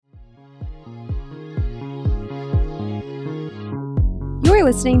You're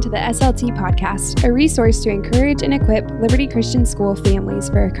listening to the SLT Podcast, a resource to encourage and equip Liberty Christian School families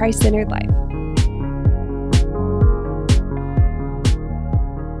for a Christ-centered life.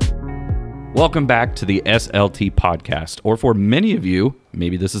 Welcome back to the SLT Podcast, or for many of you,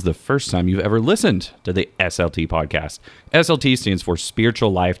 maybe this is the first time you've ever listened to the SLT Podcast. SLT stands for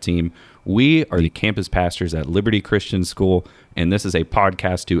Spiritual Life Team. We are the campus pastors at Liberty Christian School, and this is a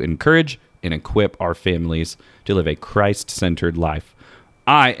podcast to encourage and equip our families to live a Christ-centered life.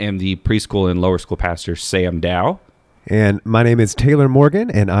 I am the preschool and lower school pastor, Sam Dow. And my name is Taylor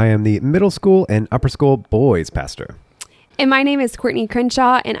Morgan, and I am the middle school and upper school boys pastor. And my name is Courtney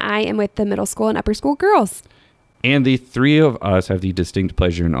Crenshaw, and I am with the middle school and upper school girls. And the three of us have the distinct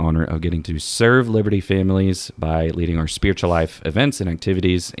pleasure and honor of getting to serve Liberty families by leading our spiritual life events and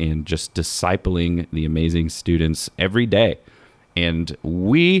activities and just discipling the amazing students every day. And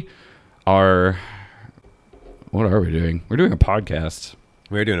we are... What are we doing? We're doing a podcast.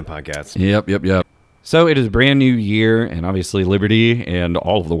 We're doing a podcast. Yep. So it is a brand new year, and obviously Liberty and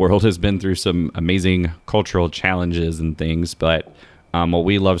all of the world has been through some amazing cultural challenges and things, but what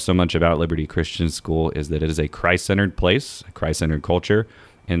we love so much about Liberty Christian School is that it is a Christ-centered place, a Christ-centered culture.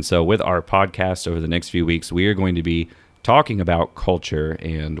 And so with our podcast over the next few weeks, we are going to be talking about culture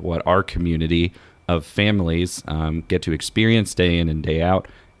and what our community of families get to experience day in and day out,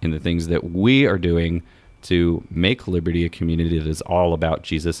 and the things that we are doing to make Liberty a community that is all about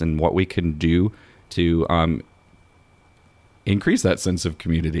Jesus and what we can do to increase that sense of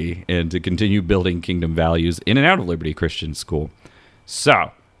community and to continue building kingdom values in and out of Liberty Christian School.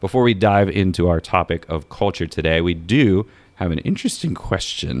 So, before we dive into our topic of culture today, we do have an interesting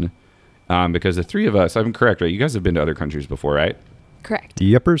question because the three of us, I'm correct, right? You guys have been to other countries before, right? Correct.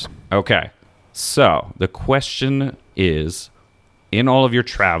 Yippers. Okay. So, the question is, in all of your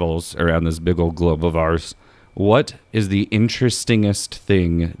travels around this big old globe of ours, what is the interestingest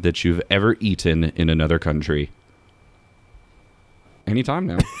thing that you've ever eaten in another country? Anytime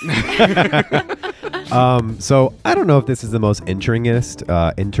now. So I don't know if this is the most interestingest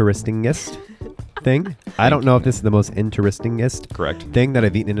thing. I don't know if this is the most interestingest Correct. thing that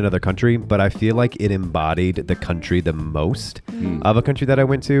I've eaten in another country, but I feel like it embodied the country the most of a country that I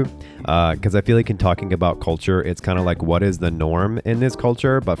went to. Because I feel like in talking about culture, it's kind of like what is the norm in this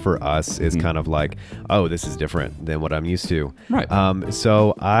culture, but for us, it's kind of like, oh, this is different than what I'm used to. Right.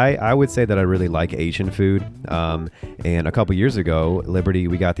 So I would say that I really like Asian food. And a couple years ago, Liberty,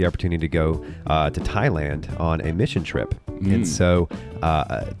 we got the opportunity to go to Thailand on a mission trip. And so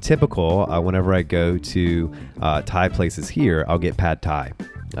typical, whenever I go to Thai places here, I'll get pad Thai.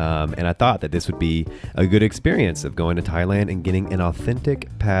 And I thought that this would be a good experience of going to Thailand and getting an authentic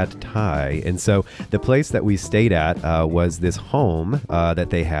pad Thai. And so the place that we stayed at was this home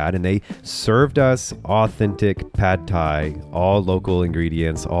that they had, and they served us authentic pad Thai, all local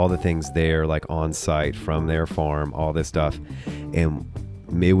ingredients, all the things there, like on site from their farm, all this stuff. And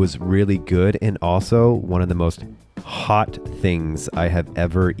it was really good, and also one of the most hot things I have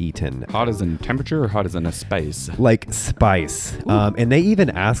ever eaten. Hot as in temperature or hot as in a spice? Like spice. And they even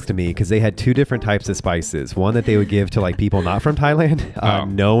asked me, because they had two different types of spices. One that they would give to like people not from Thailand,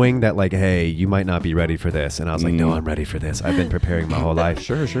 knowing that like, hey, you might not be ready for this. And I was like, no, I'm ready for this. I've been preparing my whole life.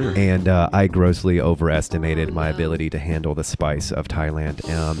 Sure. And I grossly overestimated my ability to handle the spice of Thailand.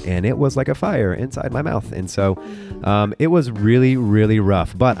 And it was like a fire inside my mouth. And so it was really, really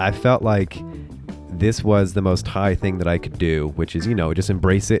rough. But I felt like this was the most Thai thing that I could do, which is, just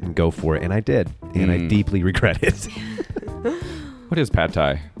embrace it and go for it. And I did. And I deeply regret it. What is pad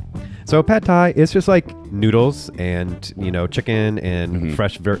Thai? So pad Thai is just like noodles and, chicken and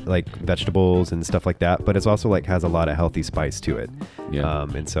fresh vegetables and stuff like that. But it's also like has a lot of healthy spice to it. Yeah.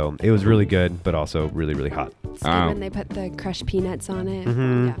 And so it was really good, but also really, really hot. It's good when they put the crushed peanuts on it.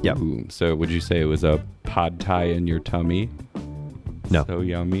 Yep. Ooh, so would you say it was a pad Thai in your tummy? No. So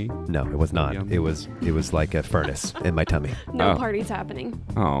yummy? No, it was not. Yummy. It was like a furnace in my tummy. No Oh. parties happening.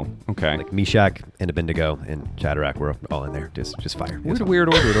 Oh, okay. Like Meshach and Abednego and Shadrach were all in there. Just fire. What a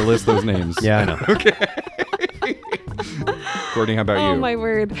weird order to list those names. Yeah, I know. Courtney, how about you? Oh my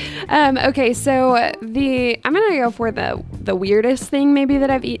word. Okay, so I'm gonna go for the weirdest thing maybe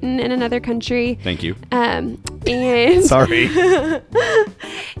that I've eaten in another country. Thank you. And Sorry.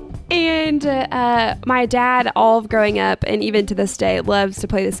 And my dad, all of growing up and even to this day, loves to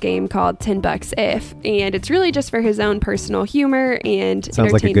play this game called $10 If, and it's really just for his own personal humor and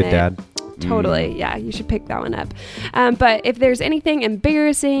Sounds like a good dad. Totally. Yeah, you should pick that one up. But if there's anything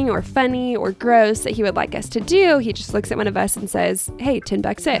embarrassing or funny or gross that he would like us to do, he just looks at one of us and says, hey,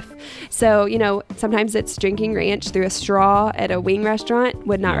 $10 if. So, sometimes it's drinking ranch through a straw at a wing restaurant.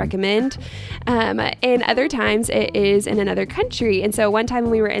 Would not recommend. And other times it is in another country. And so one time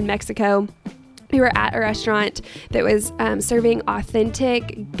when we were in Mexico, we were at a restaurant that was serving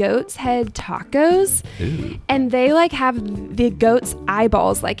authentic goat's head tacos. Ooh. And they have the goat's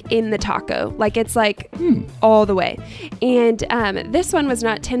eyeballs in the taco. It's all the way. And this one was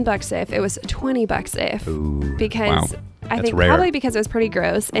not $10 if, it was $20 if. Ooh, because wow. I That's think rare. probably because it was pretty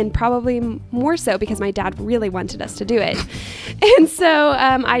gross, and probably more so because my dad really wanted us to do it. And so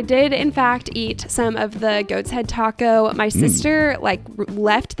I did, in fact, eat some of the goat's head taco. My sister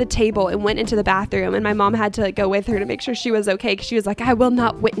left the table and went into the bathroom, and my mom had to go with her to make sure she was okay, because she was like, I will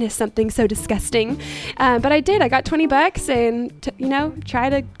not witness something so disgusting. But I did. I got $20 and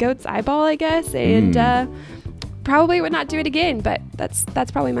tried a goat's eyeball, I guess, and probably would not do it again, but that's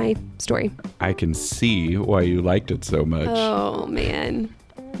probably my story. I can see why you liked it so much. Oh man,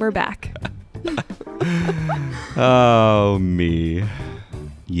 we're back. Oh, me.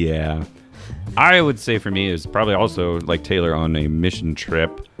 Yeah. I would say for me, it was probably also like Taylor on a mission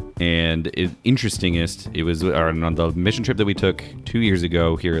trip. And interestingest, it was on the mission trip that we took 2 years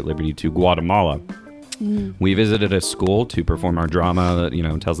ago here at Liberty to Guatemala. We visited a school to perform our drama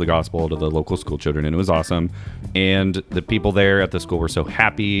that, tells the gospel to the local school children, and it was awesome. And the people there at the school were so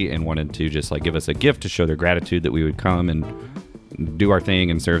happy and wanted to just give us a gift to show their gratitude that we would come and do our thing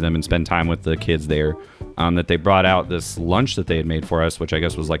and serve them and spend time with the kids there, that they brought out this lunch that they had made for us, which I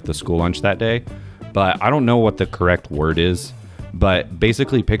guess was the school lunch that day. But I don't know what the correct word is, but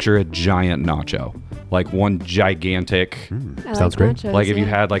basically picture a giant nacho. One gigantic, Sounds great. Nachos, if you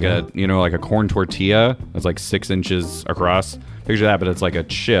had a corn tortilla that's 6 inches across, picture that, but it's like a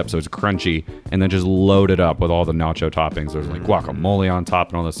chip, so it's crunchy, and then just loaded up with all the nacho toppings. There's guacamole on top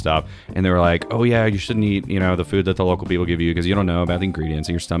and all this stuff. And they were like, oh yeah, you shouldn't eat, the food that the local people give you because you don't know about the ingredients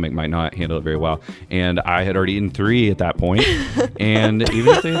and your stomach might not handle it very well. And I had already eaten 3 at that point. And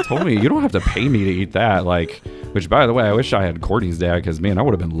even if they had told me, you don't have to pay me to eat that, which by the way, I wish I had Courtney's dad, because man, I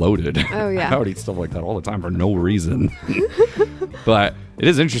would have been loaded. Oh yeah. I would eat stuff like that all the time for no reason. But it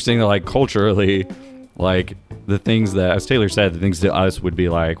is interesting that culturally, the things that, as Taylor said, the things to us would be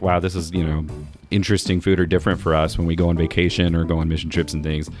wow, this is, interesting food or different for us when we go on vacation or go on mission trips and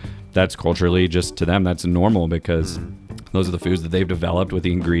things. That's culturally, just to them, that's normal, because those are the foods that they've developed with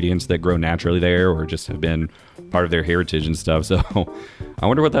the ingredients that grow naturally there or just have been part of their heritage and stuff. So I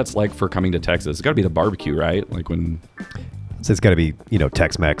wonder what that's like for coming to Texas. It's got to be the barbecue, right? So it's got to be,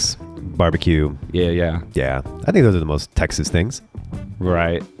 Tex-Mex, barbecue. Yeah. Yeah. I think those are the most Texas things.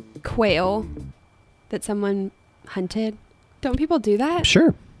 Right. Quail that someone hunted. Don't people do that?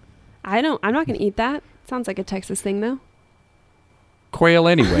 Sure. I'm not going to eat that. Sounds like a Texas thing, though. Quail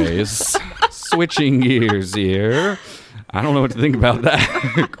anyways. Switching gears here. I don't know what to think about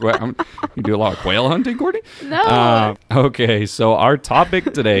that. You do a lot of quail hunting, Courtney? No. Okay, so our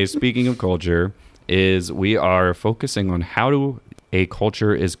topic today, speaking of culture, is we are focusing on how a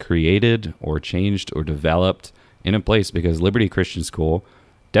culture is created or changed or developed in a place, because Liberty Christian School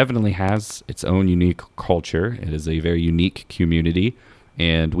definitely has its own unique culture. It is a very unique community,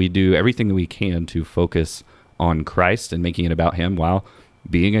 and we do everything that we can to focus on Christ and making it about Him, while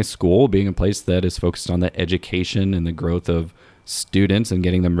being a school, being a place that is focused on the education and the growth of students and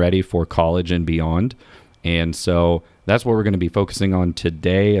getting them ready for college and beyond. And so that's what we're going to be focusing on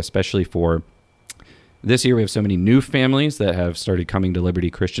today, especially for this year. We have so many new families that have started coming to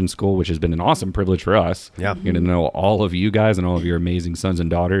Liberty Christian School, which has been an awesome privilege for us. Yeah. Getting to know all of you guys and all of your amazing sons and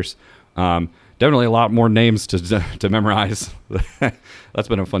daughters. Definitely a lot more names to memorize. That's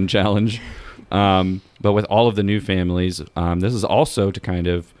been a fun challenge. But with all of the new families, this is also to kind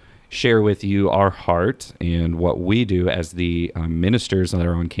of share with you our heart and what we do as the ministers that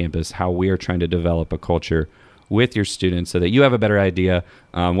are on campus, how we are trying to develop a culture with your students so that you have a better idea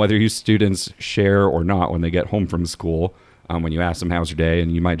whether you students share or not when they get home from school. When you ask them, how's your day?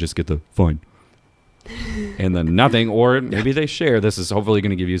 And you might just get the fine. And then nothing, or maybe they share. This is hopefully going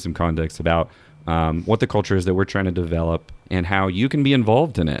to give you some context about what the culture is that we're trying to develop and how you can be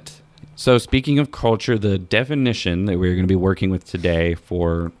involved in it. So speaking of culture, the definition that we're going to be working with today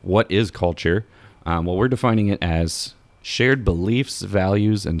for what is culture, well, we're defining it as shared beliefs,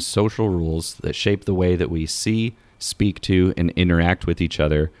 values, and social rules that shape the way that we see, speak to, and interact with each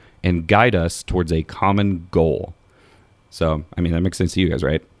other and guide us towards a common goal. So, I mean, that makes sense to you guys,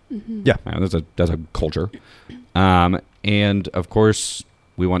 right? Mm-hmm. Yeah. That's a culture. And of course,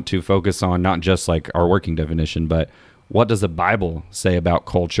 we want to focus on not just our working definition, but what does the Bible say about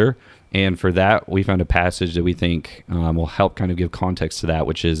culture? And for that, we found a passage that we think will help kind of give context to that,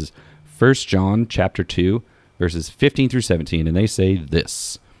 which is 1 John chapter 2, verses 15 through 17. And they say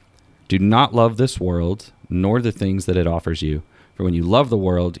this: "Do not love this world, nor the things that it offers you. For when you love the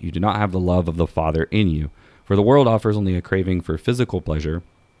world, you do not have the love of the Father in you. For the world offers only a craving for physical pleasure,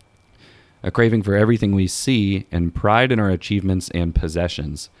 a craving for everything we see, and pride in our achievements and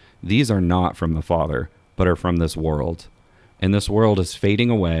possessions. These are not from the Father, but are from this world. And this world is fading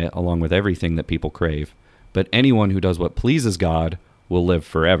away along with everything that people crave. But anyone who does what pleases God will live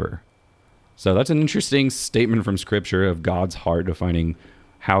forever." So that's an interesting statement from Scripture of God's heart defining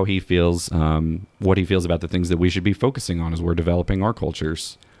how he feels, what he feels about the things that we should be focusing on as we're developing our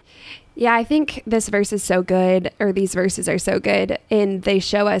cultures. Yeah, I think this verse is so good, or these verses are so good, and they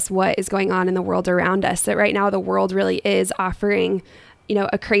show us what is going on in the world around us. That right now the world really is offering,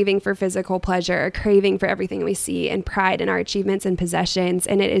 a craving for physical pleasure, a craving for everything we see, and pride in our achievements and possessions.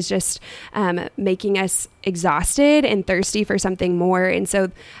 And it is just making us exhausted and thirsty for something more. And so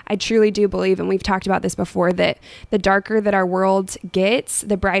I truly do believe, and we've talked about this before, that the darker that our world gets,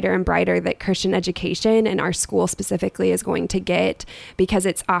 the brighter and brighter that Christian education and our school specifically is going to get, because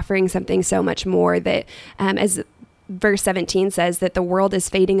it's offering something so much more that, as Verse 17 says, that the world is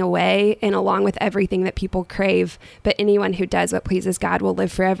fading away, and along with everything that people crave, but anyone who does what pleases God will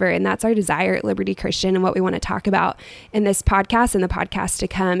live forever. And that's our desire at Liberty Christian. And what we want to talk about in this podcast and the podcast to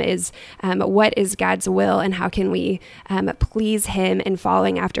come is what is God's will, and how can we please him in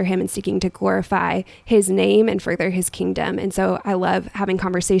following after him and seeking to glorify his name and further his kingdom. And so I love having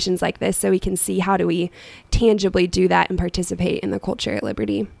conversations like this so we can see how do we tangibly do that and participate in the culture at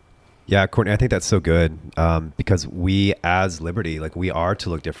Liberty. Yeah, Courtney, I think that's so good because we as Liberty, we are to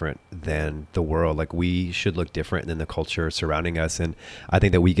look different than the world. We should look different than the culture surrounding us. And I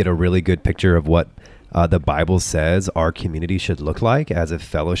think that we get a really good picture of what the Bible says our community should look like as a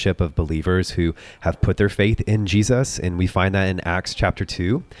fellowship of believers who have put their faith in Jesus. And we find that in Acts chapter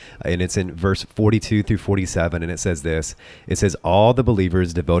 2, and it's in verse 42 through 47. And it says this: it says, "All the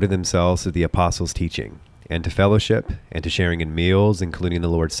believers devoted themselves to the apostles' teaching, and to fellowship, and to sharing in meals, including the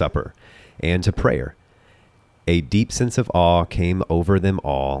Lord's Supper, and to prayer. A deep sense of awe came over them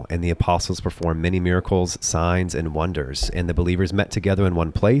all, and the apostles performed many miracles, signs, and wonders. And the believers met together in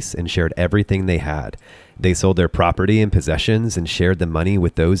one place and shared everything they had. They sold their property and possessions and shared the money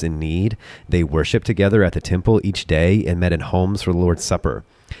with those in need. They worshiped together at the temple each day and met in homes for the Lord's Supper,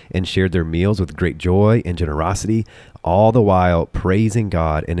 and shared their meals with great joy and generosity, all the while praising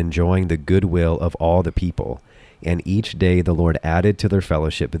God and enjoying the goodwill of all the people. And each day the Lord added to their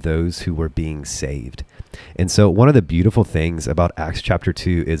fellowship those who were being saved." And so one of the beautiful things about Acts chapter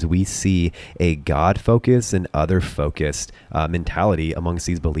 2 is we see a God-focused and other-focused mentality amongst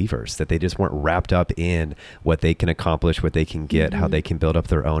these believers, that they just weren't wrapped up in what they can accomplish, what they can get, how they can build up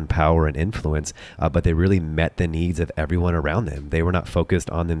their own power and influence, but they really met the needs of everyone around them. They were not focused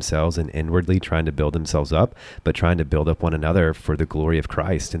on themselves and inwardly trying to build themselves up, but trying to build up one another for the glory of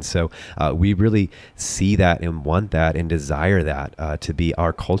Christ. And so we really see that and want that and desire that to be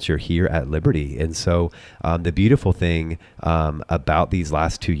our culture here at Liberty. And so the beautiful thing about these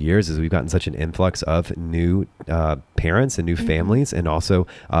last 2 years is we've gotten such an influx of new parents and new families, and also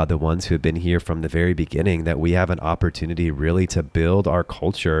the ones who have been here from the very beginning, that we have an opportunity really to build our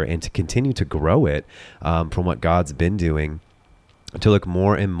culture and to continue to grow it from what God's been doing, to look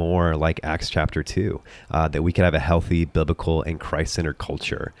more and more like Acts chapter 2, that we could have a healthy, biblical, and Christ-centered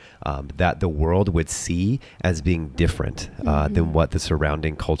culture that the world would see as being different than what the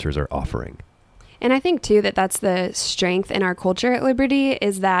surrounding cultures are offering. And I think too that that's the strength in our culture at Liberty,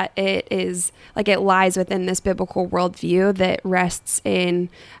 is that it is it lies within this biblical worldview that rests in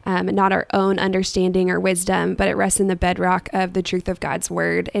not our own understanding or wisdom, but it rests in the bedrock of the truth of God's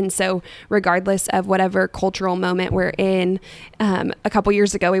word. And so regardless of whatever cultural moment we're in, a couple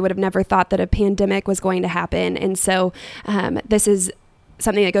years ago, we would have never thought that a pandemic was going to happen. And so this is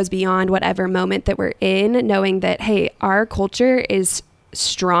something that goes beyond whatever moment that we're in, knowing that, hey, our culture is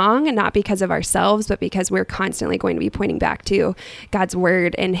strong, not because of ourselves, but because we're constantly going to be pointing back to God's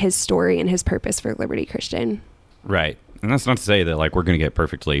word and his story and his purpose for Liberty Christian. Right. And that's not to say that we're going to get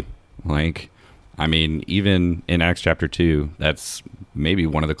perfectly, even in Acts chapter 2, that's maybe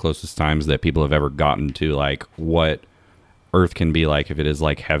one of the closest times that people have ever gotten to what earth can be like if it is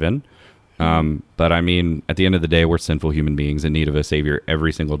like heaven. But at the end of the day, we're sinful human beings in need of a savior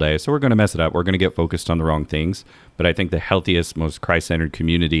every single day. So we're going to mess it up. We're going to get focused on the wrong things. But I think the healthiest, most Christ-centered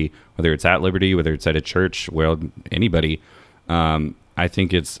community, whether it's at Liberty, whether it's at a church, anybody, I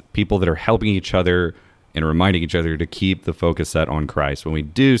think it's people that are helping each other and reminding each other to keep the focus set on Christ. When we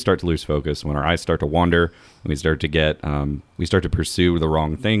do start to lose focus, when our eyes start to wander, when we start to we start to pursue the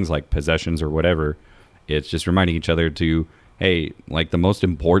wrong things like possessions or whatever, it's just reminding each other to, hey, like the most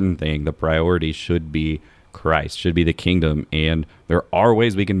important thing, the priority should be Christ, should be the kingdom. And there are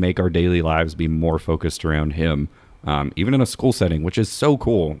ways we can make our daily lives be more focused around him, even in a school setting, which is so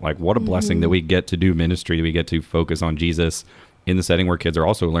cool. Like, what a blessing that we get to do ministry. We get to focus on Jesus in the setting where kids are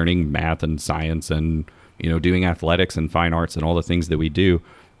also learning math and science and, doing athletics and fine arts and all the things that we do.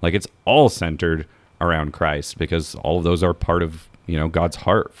 Like, it's all centered around Christ, because all of those are part of, God's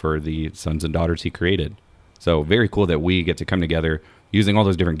heart for the sons and daughters he created. So very cool that we get to come together using all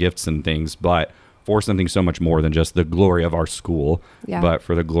those different gifts and things, but for something so much more than just the glory of our school, but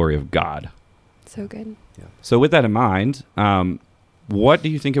for the glory of God. So good. Yeah. So with that in mind, what do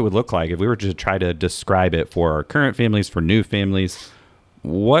you think it would look like if we were to try to describe it for our current families, for new families?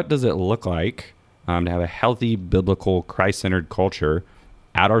 What does it look like to have a healthy, biblical, Christ-centered culture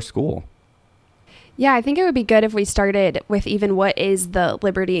at our school? Yeah, I think it would be good if we started with even what is the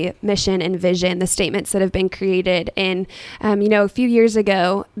Liberty mission and vision, the statements that have been created. And, a few years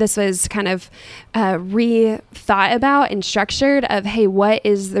ago, this was kind of re-thought about and structured of, hey, what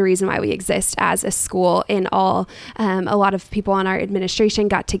is the reason why we exist as a school? And a lot of people on our administration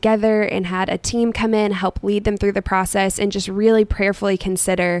got together and had a team come in, help lead them through the process, and just really prayerfully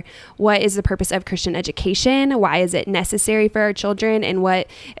consider what is the purpose of Christian education? Why is it necessary for our children? And what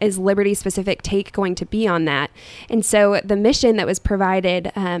is Liberty's specific take going to be on that? And so the mission that was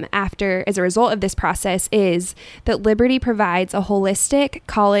provided as a result of this process is that Liberty provides a holistic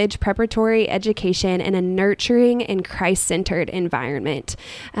college preparatory education in a nurturing and Christ-centered environment.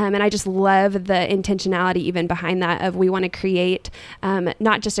 And I just love the intentionality even behind that of we want to create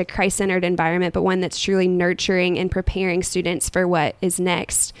not just a Christ-centered environment, but one that's truly nurturing and preparing students for what is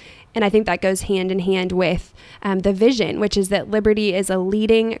next. And I think that goes hand in hand with the vision, which is that Liberty is a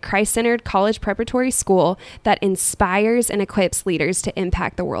leading Christ-centered college preparatory school that inspires and equips leaders to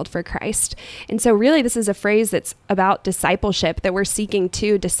impact the world for Christ. And so really this is a phrase that's about discipleship, that we're seeking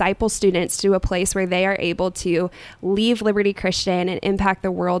to disciple students to a place where they are able to leave Liberty Christian and impact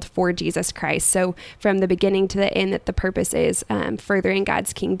the world for Jesus Christ. So from the beginning to the end, that the purpose is furthering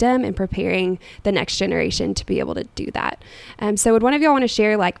God's kingdom and preparing the next generation to be able to do that. So would one of y'all want to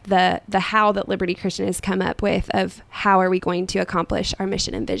share like the how that Liberty Christian has come up with of how are we going to accomplish our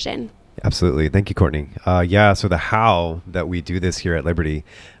mission and vision? Absolutely. Thank you, Courtney. So the how that we do this here at Liberty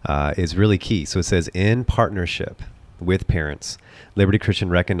is really key. So it says, in partnership with parents, Liberty Christian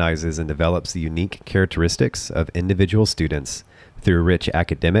recognizes and develops the unique characteristics of individual students through rich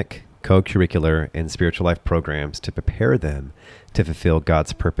academic, co-curricular, and spiritual life programs to prepare them to fulfill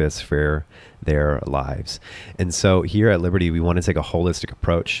God's purpose for their lives. And so here at Liberty, we want to take a holistic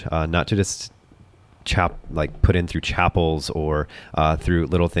approach, not to just put in through chapels or through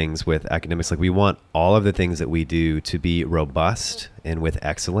little things with academics. Like, we want all of the things that we do to be robust and with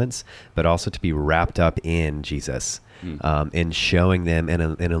excellence, but also to be wrapped up in Jesus. And showing them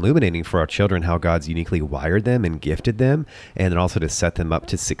and illuminating for our children how God's uniquely wired them and gifted them, and then also to set them up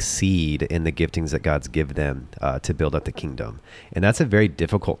to succeed in the giftings that God's given them to build up the kingdom. And that's a very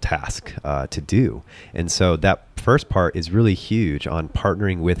difficult task to do. And so that first part is really huge on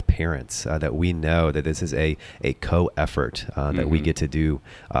partnering with parents, that we know that this is a co-effort that we get to do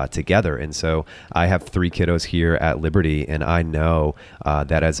together. And so I have 3 kiddos here at Liberty, and I know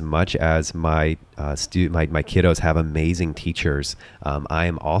that as much as my kiddos have amazing teachers, I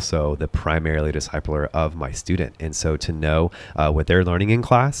am also the primarily discipler of my student. And so to know what they're learning in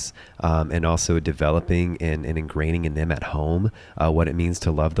class, and also developing and ingraining in them at home what it means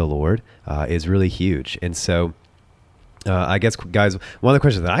to love the Lord is really huge. And so I guess, guys, one of the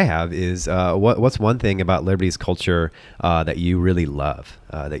questions that I have is what's one thing about Liberty's culture that you really love,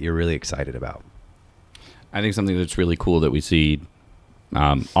 that you're really excited about? I think something that's really cool that we see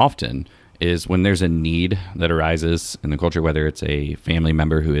often is when there's a need that arises in the culture, whether it's a family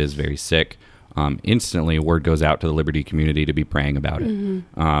member who is very sick, instantly word goes out to the Liberty community to be praying about it.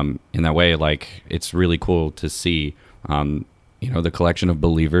 In that way, like, it's really cool to see, the collection of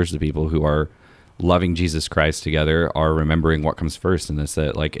believers, the people who are loving Jesus Christ together, are remembering what comes first in this,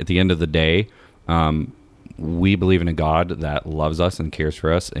 that like at the end of the day, we believe in a God that loves us and cares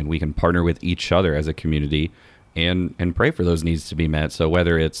for us, and we can partner with each other as a community and pray for those needs to be met. So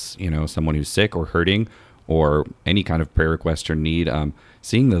whether it's, someone who's sick or hurting or any kind of prayer request or need,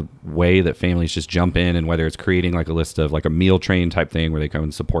 seeing the way that families just jump in, and whether it's creating like a list of like a meal train type thing where they come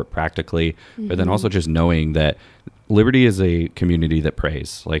and support practically, but then also just knowing that Liberty is a community that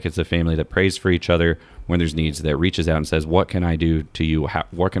prays. Like, it's a family that prays for each other when there's needs, that reaches out and says, what can I do to you?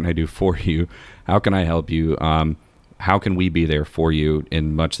 What can I do for you? How can I help you? How can we be there for you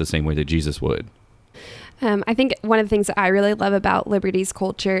in much the same way that Jesus would? I think one of the things that I really love about Liberty's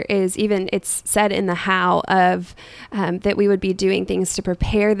culture is even it's said in the how of that we would be doing things to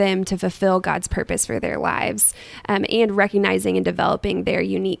prepare them to fulfill God's purpose for their lives, and recognizing and developing their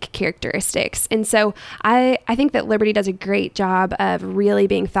unique characteristics. And so I think that Liberty does a great job of really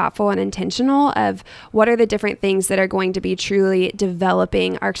being thoughtful and intentional of what are the different things that are going to be truly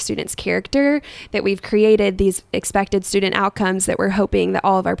developing our students' character, that we've created these expected student outcomes that we're hoping that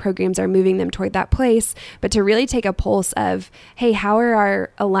all of our programs are moving them toward that place. But to really take a pulse of, hey, how are our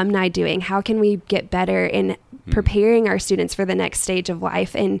alumni doing? How can we get better in preparing our students for the next stage of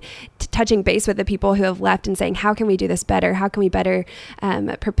life, and touching base with the people who have left and saying, how can we do this better? How can we better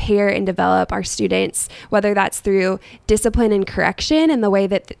prepare and develop our students, whether that's through discipline and correction and the way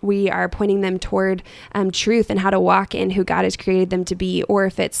that we are pointing them toward truth and how to walk in who God has created them to be, or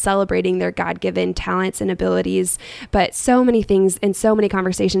if it's celebrating their God-given talents and abilities. But so many things and so many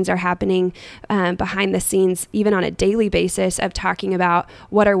conversations are happening behind the scenes, even on a daily basis, of talking about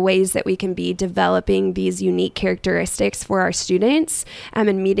what are ways that we can be developing these unique characteristics for our students,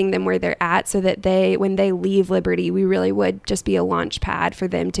 and meeting them where they're at, so that when they leave Liberty, we really would just be a launch pad for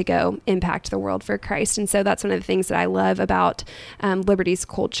them to go impact the world for Christ. And so that's one of the things that I love about Liberty's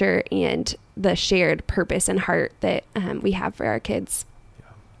culture and the shared purpose and heart that we have for our kids.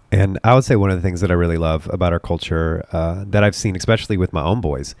 And I would say one of the things that I really love about our culture that I've seen, especially with my own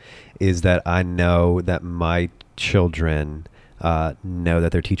boys, is that I know that my children know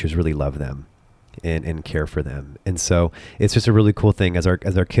that their teachers really love them and care for them. And so it's just a really cool thing as our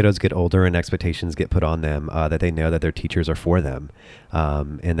kiddos get older and expectations get put on them, that they know that their teachers are for them,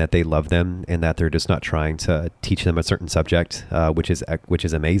 and that they love them, and that they're just not trying to teach them a certain subject, which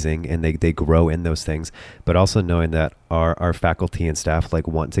is amazing, and they grow in those things, but also knowing that our faculty and staff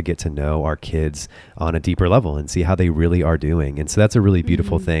want to get to know our kids on a deeper level and see how they really are doing. And so that's a really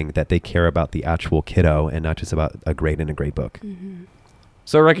beautiful thing, that they care about the actual kiddo and not just about a grade in a grade book. Mm-hmm.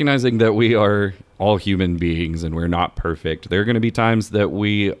 So recognizing that we are all human beings and we're not perfect, there are going to be times that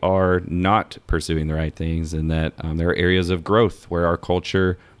we are not pursuing the right things, and that there are areas of growth where our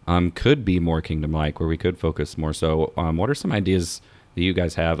culture could be more kingdom-like, where we could focus more. So what are some ideas that you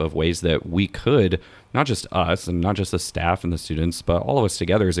guys have of ways that we could, not just us and not just the staff and the students, but all of us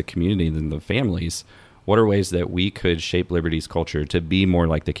together as a community and the families, what are ways that we could shape Liberty's culture to be more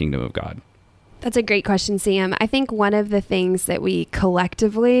like the kingdom of God? That's a great question, Sam. I think one of the things that we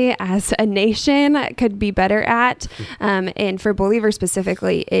collectively as a nation could be better at, and for believers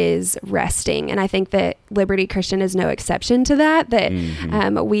specifically, is resting. And I think that Liberty Christian is no exception to that,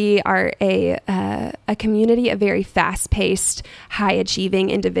 we are a community of very fast-paced, high-achieving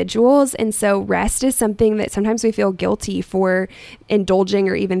individuals. And so rest is something that sometimes we feel guilty for indulging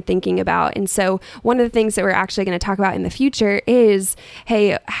or even thinking about. And so one of the things that we're actually going to talk about in the future is,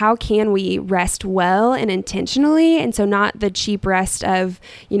 hey, how can we rest well and intentionally? And so not the cheap rest of,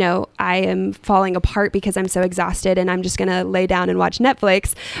 I am falling apart because I'm so exhausted and I'm just going to lay down and watch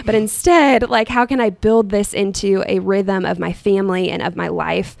Netflix, but instead, how can I build this into a rhythm of my family and of my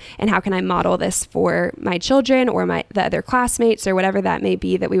life? And how can I model this for my children or the other classmates or whatever that may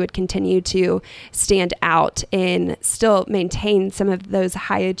be, that we would continue to stand out and still maintain some of those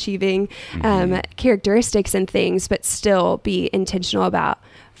high achieving characteristics and things, but still be intentional about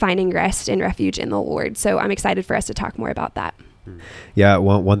finding rest and refuge in the Lord. So I'm excited for us to talk more about that. Yeah,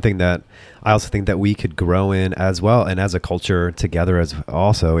 one thing that I also think that we could grow in as well, and as a culture together as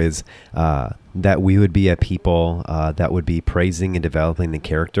also, is that we would be a people that would be praising and developing the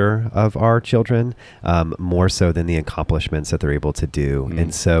character of our children more so than the accomplishments that they're able to do.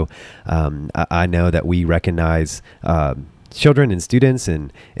 And so I know that we recognize children and students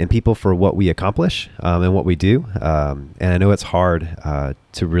and people for what we accomplish and what we do. And I know it's hard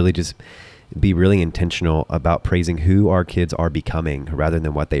to really just be really intentional about praising who our kids are becoming rather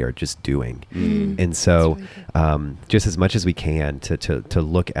than what they are just doing. And so just as much as we can to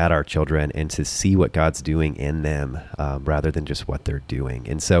look at our children and to see what God's doing in them rather than just what they're doing.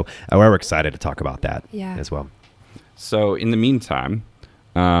 And so we're excited to talk about that as well. So in the meantime,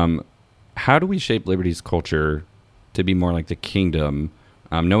 how do we shape Liberty's culture to be more like the kingdom,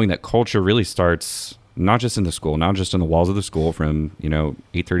 knowing that culture really starts not just in the school, not just in the walls of the school from,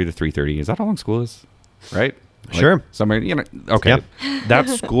 8:30 to 3:30. Is that how long school is? Right? Sure. Somewhere, okay. Yeah.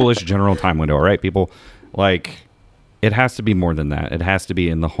 That's schoolish general time window, right, people? It has to be more than that. It has to be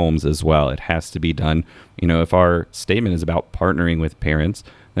in the homes as well. It has to be done. If our statement is about partnering with parents,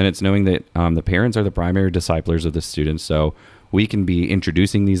 then it's knowing that the parents are the primary disciplers of the students. So we can be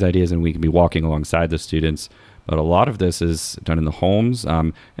introducing these ideas and we can be walking alongside the students. But a lot of this is done in the homes,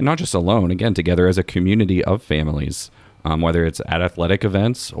 and not just alone, again, together as a community of families, whether it's at athletic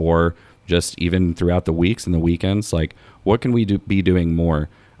events or just even throughout the weeks and the weekends. Like, what can we be doing more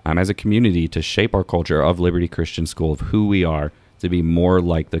as a community to shape our culture of Liberty Christian School, of who we are, to be more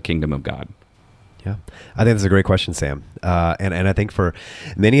like the kingdom of God? Yeah, I think that's a great question, Sam. And I think for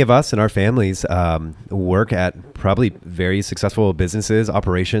many of us and our families work at probably very successful businesses,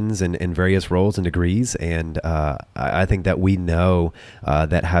 operations, and in various roles and degrees. And I think that we know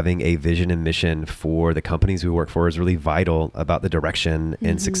that having a vision and mission for the companies we work for is really vital about the direction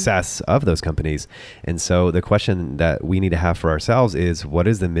and success of those companies. And so the question that we need to have for ourselves is, what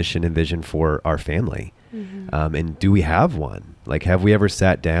is the mission and vision for our family? And do we have one? Like, have we ever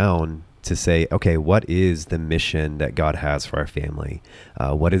sat down to say, okay, what is the mission that God has for our family?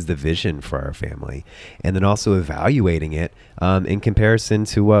 What is the vision for our family? And then also evaluating it in comparison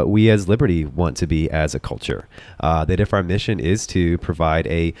to what we as Liberty want to be as a culture. That if our mission is to provide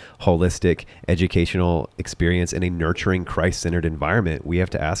a holistic educational experience in a nurturing, Christ-centered environment, we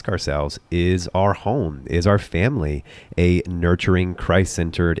have to ask ourselves, is our home, is our family a nurturing,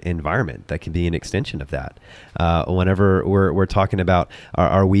 Christ-centered environment that can be an extension of that? Whenever we're talking about,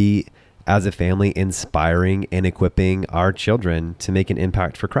 are we as a family inspiring and equipping our children to make an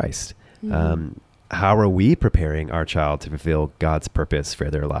impact for Christ? How are we preparing our child to fulfill God's purpose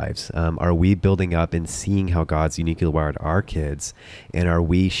for their lives? Are we building up and seeing how God's uniquely wired our kids? And are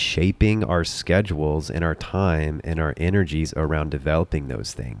we shaping our schedules and our time and our energies around developing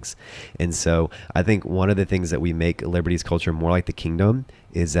those things? And so I think one of the things that we make Liberty's culture more like the kingdom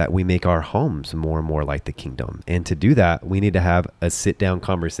is that we make our homes more and more like the kingdom. And to do that, we need to have a sit-down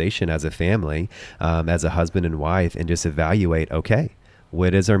conversation as a family, as a husband and wife, and just evaluate, okay,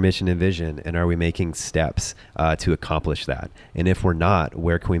 what is our mission and vision, and are we making steps to accomplish that? And if we're not,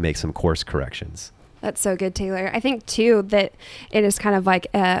 where can we make some course corrections? That's so good, Taylor. I think, too, that it is kind of like,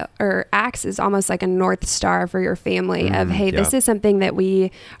 or acts is almost like a North Star for your family of, hey, this is something that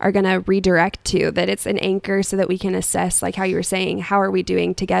we are going to redirect to, that it's an anchor so that we can assess, like how you were saying, how are we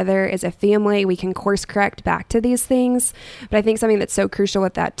doing together as a family? We can course correct back to these things. But I think something that's so crucial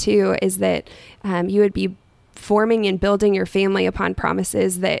with that, too, is that you would be forming and building your family upon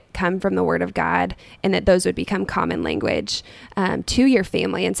promises that come from the Word of God, and that those would become common language to your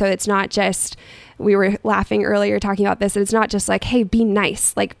family. And so it's not just, we were laughing earlier talking about this, it's not just like, hey, be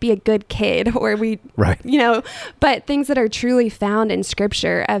nice, like be a good kid, or but things that are truly found in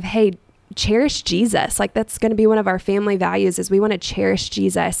Scripture of, hey, cherish Jesus. Like, that's going to be one of our family values, is we want to cherish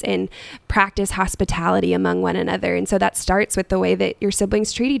Jesus and practice hospitality among one another. And so that starts with the way that your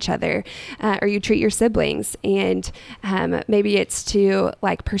siblings treat each other, or you treat your siblings. And maybe it's to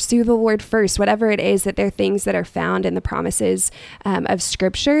like pursue the Lord first, whatever it is, that they're things that are found in the promises of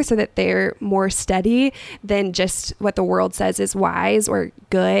Scripture, so that they're more steady than just what the world says is wise or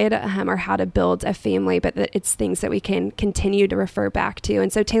good, or how to build a family, but that it's things that we can continue to refer back to.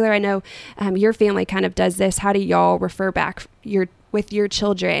 And so, Taylor, I know your family kind of does this. How do y'all refer back with your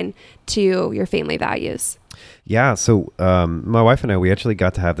children to your family values? Yeah. So my wife and I, we actually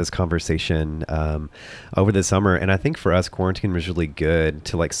got to have this conversation over the summer. And I think for us, quarantine was really good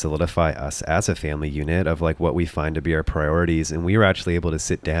to like solidify us as a family unit of like what we find to be our priorities. And we were actually able to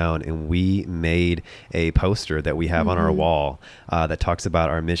sit down and we made a poster that we have on our wall that talks about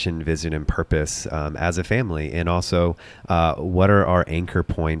our mission, vision, and purpose as a family. And also what are our anchor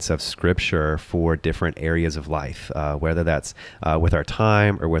points of Scripture for different areas of life, whether that's with our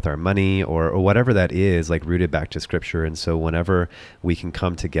time or with our money or whatever that is, like rooted back to Scripture. And so whenever we can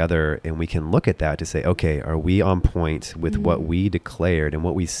come together and we can look at that to say, okay, are we on point with what we declared and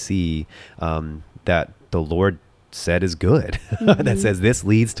what we see that the Lord said is good, that says this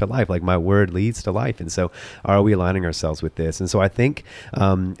leads to life, like my word leads to life. And so are we aligning ourselves with this? And so I think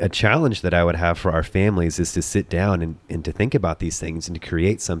a challenge that I would have for our families is to sit down and to think about these things and to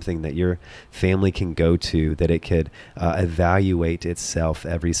create something that your family can go to, that it could evaluate itself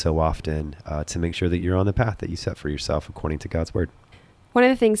every so often to make sure that you're on the path that you set for yourself according to God's word. One of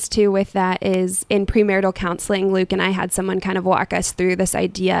the things too with that is in premarital counseling, Luke and I had someone kind of walk us through this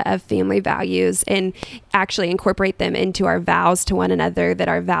idea of family values and actually incorporate them into our vows to one another, that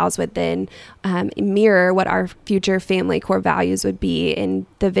our vows would then mirror what our future family core values would be in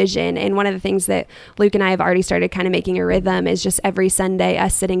the vision. And one of the things that Luke and I have already started kind of making a rhythm is just every Sunday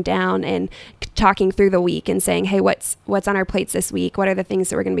us sitting down and talking through the week and saying, hey, what's on our plates this week? What are the things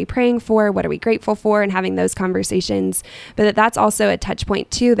that we're going to be praying for? What are we grateful for? And having those conversations. But that's also a touch touch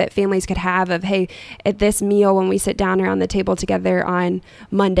point too that families could have of, hey, at this meal when we sit down around the table together on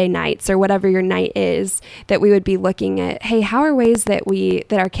Monday nights or whatever your night is, that we would be looking at, hey, how are ways that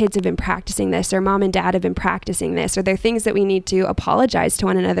our kids have been practicing this, or mom and dad have been practicing this? Are there things that we need to apologize to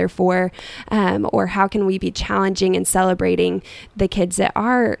one another for? Or how can we be challenging and celebrating the kids that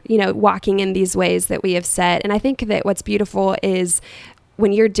are, walking in these ways that we have set? And I think that what's beautiful is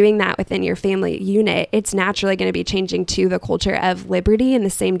when you're doing that within your family unit, it's naturally going to be changing to the culture of Liberty in the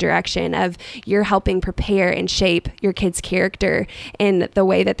same direction of you're helping prepare and shape your kids' character and the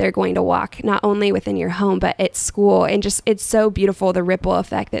way that they're going to walk, not only within your home, but at school. And just, it's so beautiful, the ripple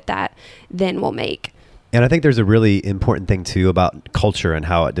effect that then will make. And I think there's a really important thing too about culture and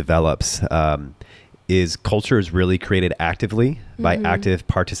how it develops. Is culture is really created actively by active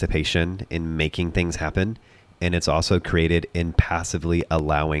participation in making things happen. And it's also created in passively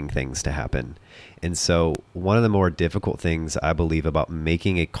allowing things to happen. And so one of the more difficult things I believe about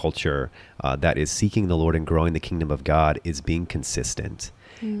making a culture that is seeking the Lord and growing the kingdom of God is being consistent.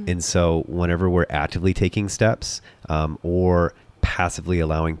 And so whenever we're actively taking steps or passively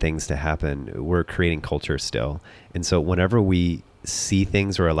allowing things to happen, we're creating culture still. And so whenever we see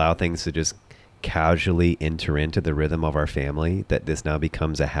things or allow things to just casually enter into the rhythm of our family, that this now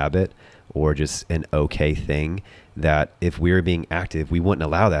becomes a habit or just an okay thing, that if we were being active, we wouldn't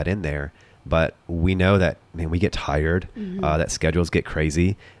allow that in there. But we know that, we get tired, that schedules get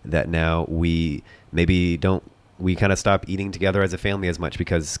crazy, that now we kind of stop eating together as a family as much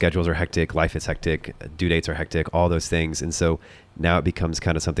because schedules are hectic, life is hectic, due dates are hectic, all those things. And so now it becomes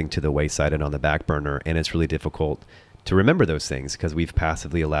kind of something to the wayside and on the back burner. And it's really difficult to remember those things because we've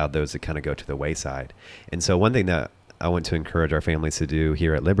passively allowed those to kind of go to the wayside. And so one thing that I want to encourage our families to do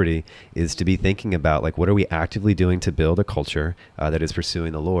here at Liberty is to be thinking about, like, what are we actively doing to build a culture that is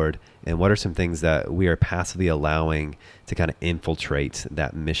pursuing the Lord? And what are some things that we are passively allowing to kind of infiltrate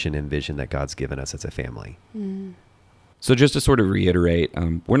that mission and vision that God's given us as a family? So just to sort of reiterate,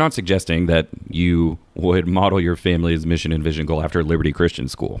 we're not suggesting that you would model your family's mission and vision goal after Liberty Christian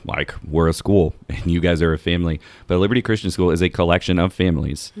School. Like, we're a school and you guys are a family. But Liberty Christian School is a collection of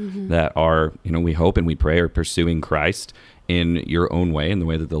families that are, we hope and we pray are pursuing Christ in your own way, in the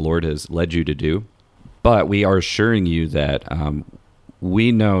way that the Lord has led you to do. But we are assuring you that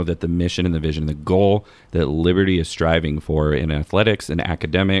we know that the mission and the vision, the goal that Liberty is striving for in athletics and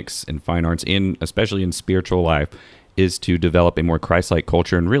academics and fine arts, especially in spiritual life, is to develop a more Christ-like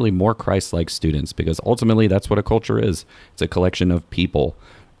culture and really more Christ-like students, because ultimately that's what a culture is. It's a collection of people.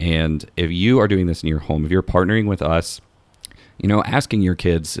 And if you are doing this in your home, if you're partnering with us, asking your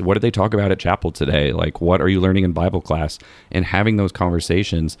kids, what did they talk about at chapel today? Like, what are you learning in Bible class? And having those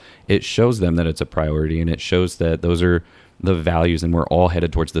conversations, it shows them that it's a priority, and it shows that those are the values and we're all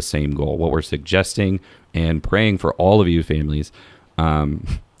headed towards the same goal. What we're suggesting and praying for all of you families,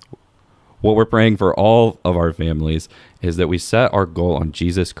 what we're praying for all of our families is that we set our goal on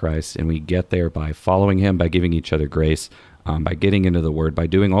Jesus Christ, and we get there by following him, by giving each other grace, by getting into the word, by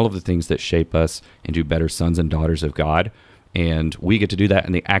doing all of the things that shape us into better sons and daughters of God. And we get to do that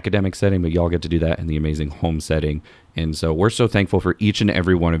in the academic setting, but y'all get to do that in the amazing home setting. And so we're so thankful for each and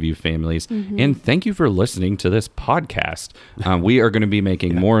every one of you families. And thank you for listening to this podcast. We are going to be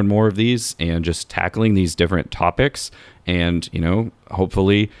making more and more of these and just tackling these different topics and,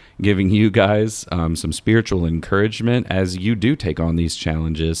 hopefully giving you guys some spiritual encouragement as you do take on these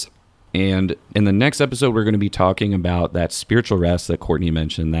challenges. And in the next episode, we're going to be talking about that spiritual rest that Courtney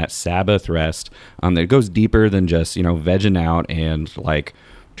mentioned, that Sabbath rest that goes deeper than just, vegging out and like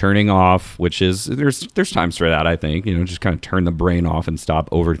turning off, which is, there's times for that, I think, just kind of turn the brain off and stop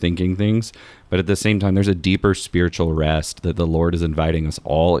overthinking things. But at the same time, there's a deeper spiritual rest that the Lord is inviting us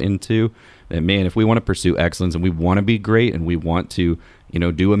all into. That, man, if we want to pursue excellence and we want to be great and we want to,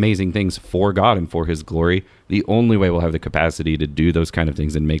 do amazing things for God and for his glory, the only way we'll have the capacity to do those kind of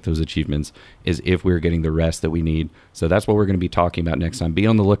things and make those achievements is if we're getting the rest that we need. So that's what we're going to be talking about next time. Be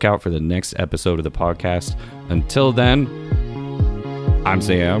on the lookout for the next episode of the podcast. Until then, I'm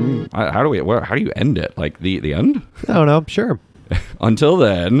Sam. How do you end it? Like the end? I don't know. Sure. Until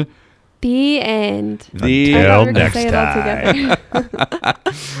then. The end. Until next time.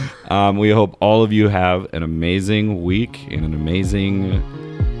 We hope all of you have an amazing week and an amazing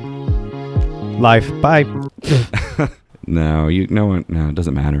life. Bye. No, it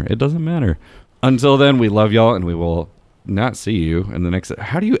doesn't matter. It doesn't matter. Until then, we love y'all, and we will not see you in the next.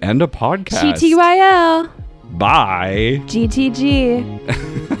 How do you end a podcast? GTYL. Bye. GTG.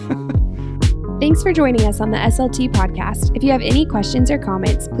 Thanks for joining us on the SLT podcast. If you have any questions or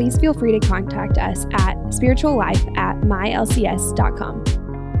comments, please feel free to contact us at spirituallife@mylcs.com.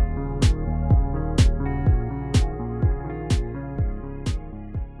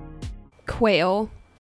 quail